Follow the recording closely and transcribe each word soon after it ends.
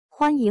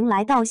欢迎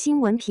来到新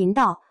闻频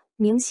道，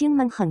明星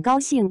们很高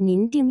兴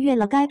您订阅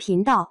了该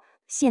频道。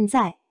现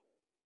在，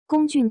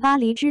龚俊巴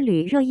黎之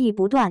旅热议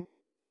不断，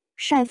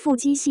晒腹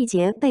肌细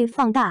节被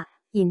放大，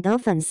引得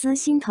粉丝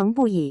心疼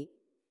不已。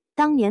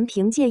当年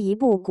凭借一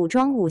部古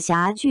装武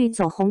侠剧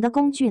走红的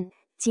龚俊，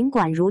尽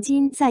管如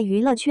今在娱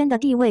乐圈的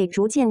地位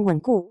逐渐稳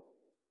固，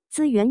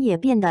资源也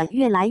变得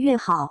越来越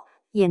好，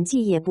演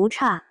技也不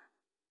差，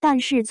但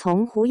是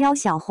从狐妖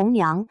小红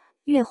娘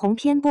月红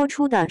篇播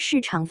出的市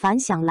场反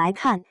响来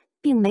看，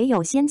并没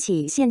有掀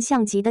起现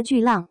象级的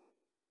巨浪，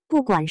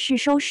不管是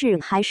收视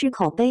还是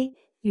口碑，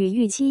与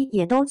预期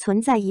也都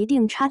存在一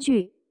定差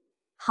距。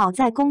好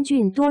在龚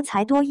俊多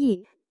才多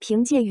艺，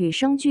凭借与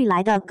生俱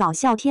来的搞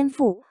笑天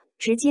赋，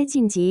直接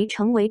晋级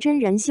成为真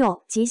人秀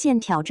《极限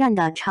挑战》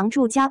的常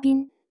驻嘉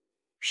宾。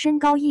身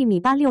高1.86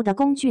米的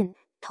龚俊，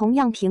同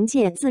样凭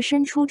借自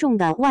身出众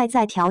的外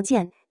在条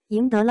件，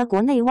赢得了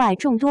国内外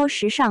众多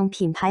时尚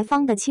品牌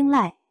方的青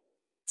睐。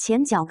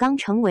前脚刚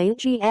成为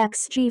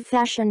GXG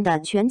Fashion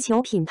的全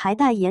球品牌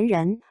代言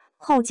人，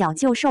后脚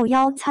就受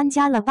邀参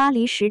加了巴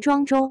黎时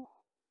装周。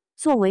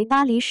作为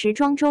巴黎时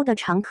装周的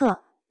常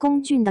客，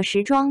龚俊的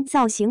时装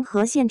造型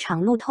和现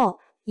场路透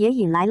也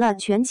引来了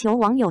全球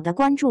网友的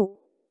关注。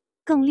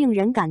更令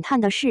人感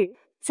叹的是，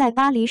在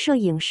巴黎摄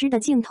影师的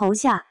镜头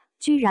下，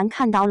居然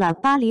看到了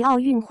巴黎奥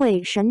运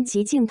会神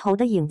级镜头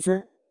的影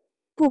子。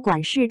不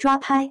管是抓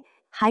拍，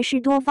还是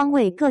多方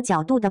位各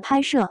角度的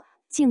拍摄，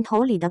镜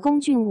头里的龚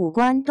俊五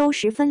官都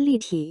十分立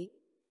体，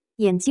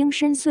眼睛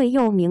深邃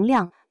又明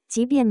亮，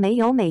即便没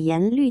有美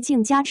颜滤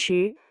镜加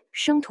持，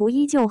生图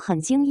依旧很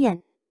惊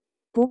艳。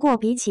不过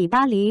比起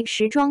巴黎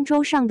时装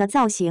周上的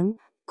造型，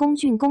龚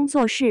俊工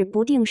作室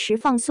不定时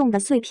放送的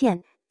碎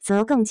片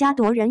则更加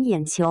夺人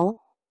眼球。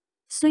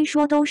虽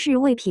说都是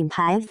为品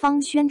牌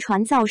方宣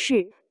传造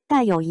势，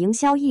带有营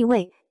销意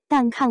味，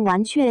但看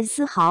完却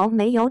丝毫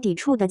没有抵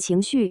触的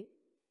情绪。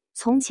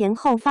从前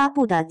后发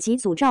布的几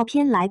组照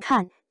片来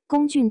看，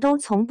龚俊都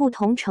从不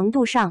同程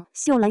度上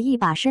秀了一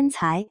把身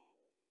材，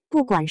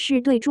不管是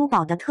对珠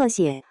宝的特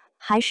写，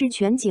还是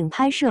全景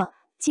拍摄，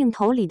镜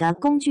头里的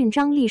龚俊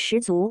张力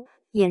十足，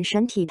眼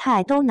神体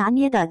态都拿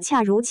捏得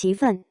恰如其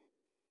分，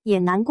也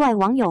难怪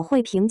网友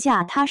会评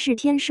价他是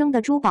天生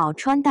的珠宝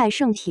穿戴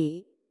圣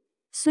体。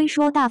虽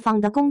说大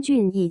方的龚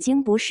俊已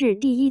经不是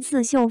第一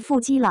次秀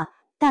腹肌了，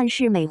但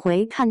是每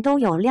回看都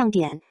有亮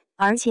点，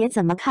而且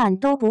怎么看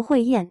都不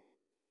会厌。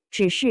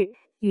只是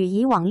与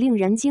以往令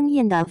人惊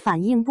艳的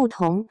反应不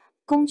同，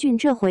龚俊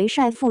这回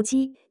晒腹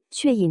肌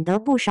却引得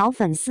不少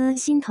粉丝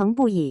心疼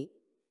不已。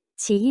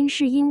起因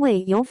是因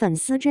为有粉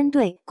丝针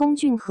对龚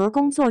俊和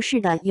工作室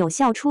的有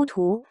效出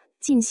图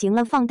进行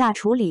了放大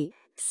处理，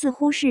似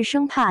乎是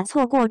生怕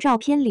错过照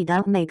片里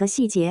的每个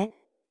细节。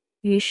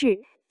于是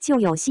就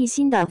有细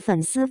心的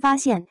粉丝发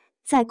现，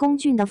在龚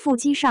俊的腹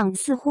肌上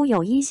似乎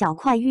有一小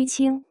块淤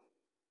青，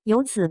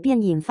由此便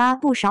引发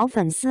不少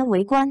粉丝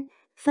围观，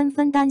纷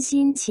纷担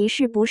心其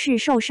是不是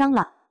受伤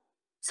了。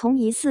从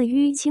疑似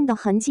淤青的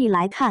痕迹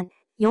来看，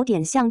有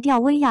点像吊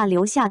威亚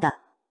留下的，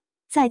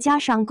再加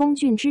上龚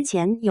俊之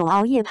前有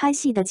熬夜拍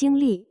戏的经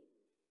历，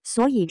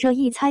所以这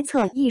一猜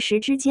测一时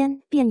之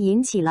间便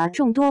引起了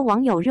众多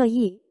网友热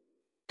议。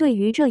对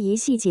于这一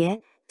细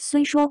节，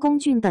虽说龚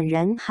俊本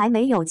人还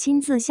没有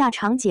亲自下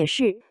场解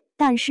释，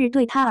但是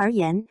对他而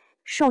言，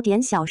受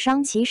点小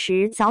伤其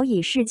实早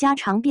已是家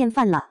常便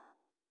饭了。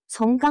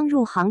从刚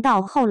入行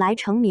到后来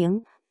成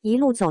名，一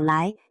路走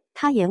来，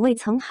他也未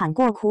曾喊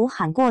过苦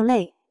喊过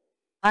累，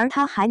而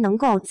他还能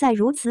够在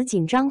如此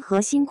紧张和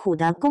辛苦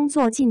的工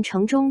作进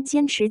程中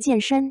坚持健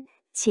身，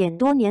且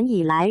多年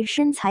以来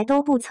身材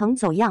都不曾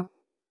走样，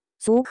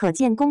足可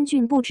见龚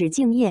俊不止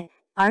敬业，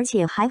而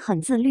且还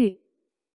很自律。